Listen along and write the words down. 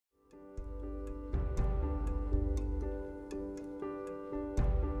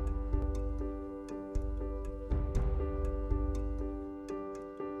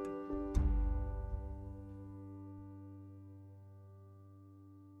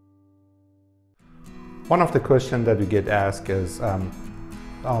One of the questions that we get asked is,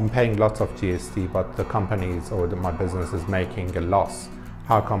 I'm paying lots of GST, but the companies or my business is making a loss.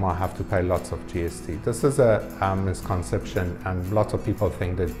 How come I have to pay lots of GST? This is a misconception, and lots of people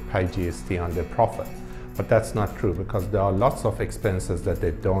think they pay GST on their profit. But that's not true, because there are lots of expenses that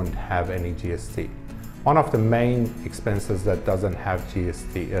they don't have any GST. One of the main expenses that doesn't have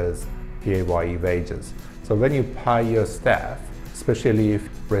GST is PAYE wages. So when you pay your staff, especially if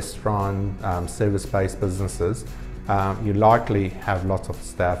restaurant, service-based businesses, you likely have lots of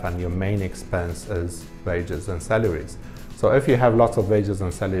staff and your main expense is wages and salaries. So if you have lots of wages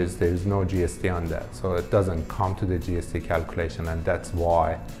and salaries, there is no GST on that. So it doesn't come to the GST calculation, and that's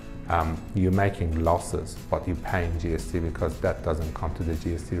why you're making losses, but you're paying GST, because that doesn't come to the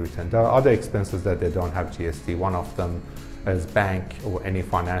GST return. There are other expenses that they don't have GST. One of them is bank or any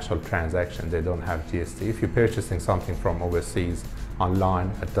financial transaction. They don't have GST. If you're purchasing something from overseas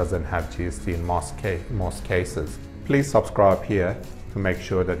online, it doesn't have GST in most cases. Please subscribe here to make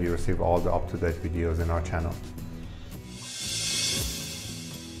sure that you receive all the up-to-date videos in our channel.